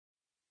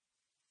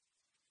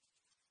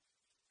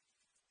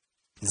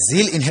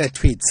Zeal in her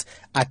tweets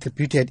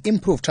attributed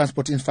improved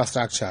transport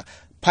infrastructure,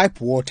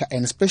 pipe water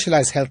and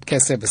specialized healthcare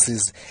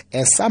services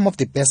as some of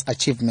the best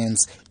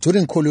achievements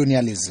during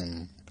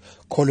colonialism.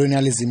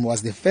 Colonialism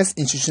was the first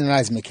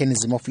institutionalized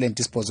mechanism of land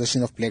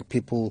dispossession of black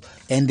people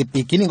and the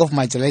beginning of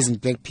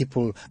marginalizing black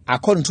people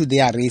according to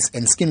their race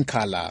and skin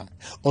color.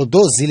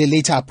 Although Zille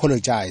later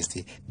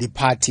apologized, the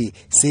party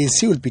says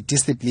she will be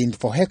disciplined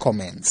for her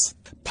comments.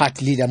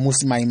 Party leader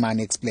Musi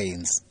Maimane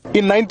explains.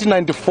 In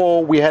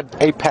 1994, we had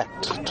a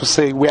pact to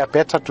say we are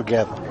better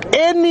together.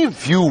 Any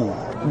view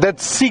that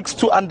seeks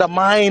to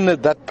undermine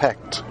that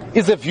pact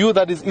is a view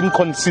that is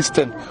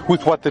inconsistent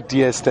with what the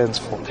DA stands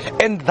for.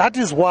 And that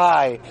is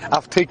why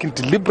I've taken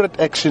deliberate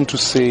action to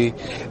say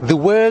the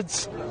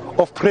words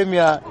of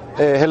Premier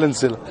Helen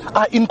Zille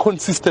are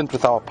inconsistent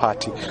with our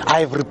party.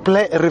 I have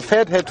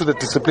referred her to the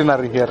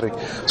disciplinary hearing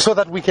so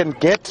that we can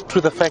get to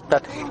the fact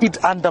that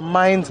it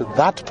undermines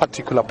that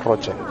particular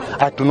project.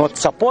 I do not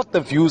support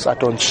the views, I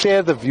don't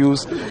share the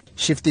views.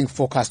 Shifting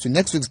focus to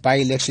next week's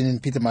by-election in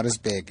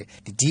Pietermaritzburg,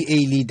 the DA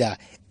leader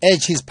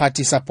urged his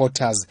party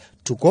supporters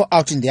to go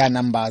out in their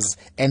numbers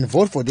and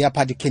vote for their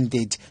party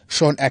candidate,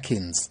 Shaun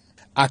Atkins.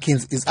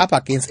 Atkins is up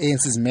against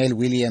ANC's Mel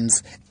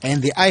Williams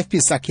and the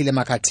IFP's Sakile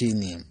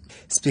Makhathini.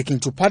 Speaking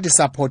to party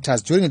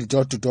supporters during the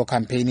door-to-door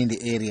campaign in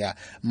the area,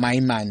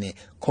 Maimane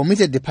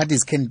committed the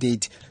party's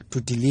candidate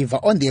to deliver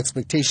on the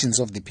expectations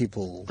of the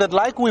people. That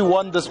like we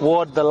won this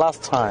ward the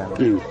last time,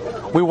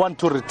 we want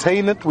to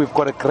retain it. We've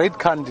got a great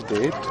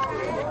candidate.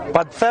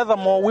 But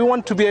furthermore, we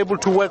want to be able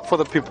to work for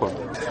the people.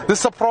 This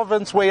is a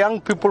province where young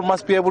people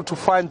must be able to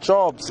find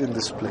jobs in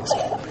this place.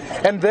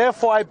 And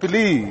therefore, I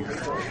believe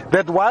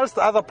that whilst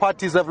other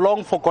parties have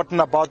long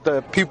forgotten about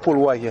the people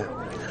who are here,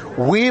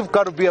 we've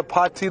got to be a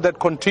party that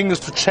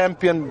continues to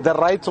champion the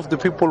rights of the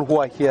people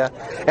who are here.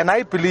 And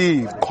I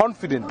believe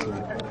confidently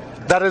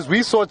that as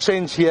we saw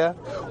change here,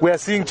 we are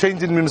seeing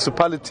change in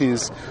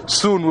municipalities.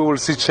 Soon we will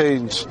see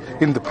change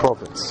in the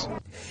province.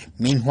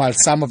 Meanwhile,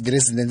 some of the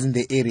residents in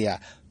the area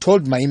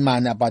told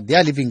Maimane about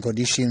their living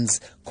conditions,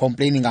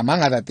 complaining,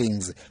 among other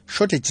things,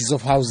 shortages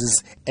of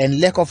houses and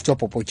lack of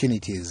job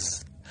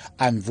opportunities.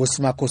 I'm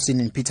Vosima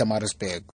Kosin in Pietermaritzburg.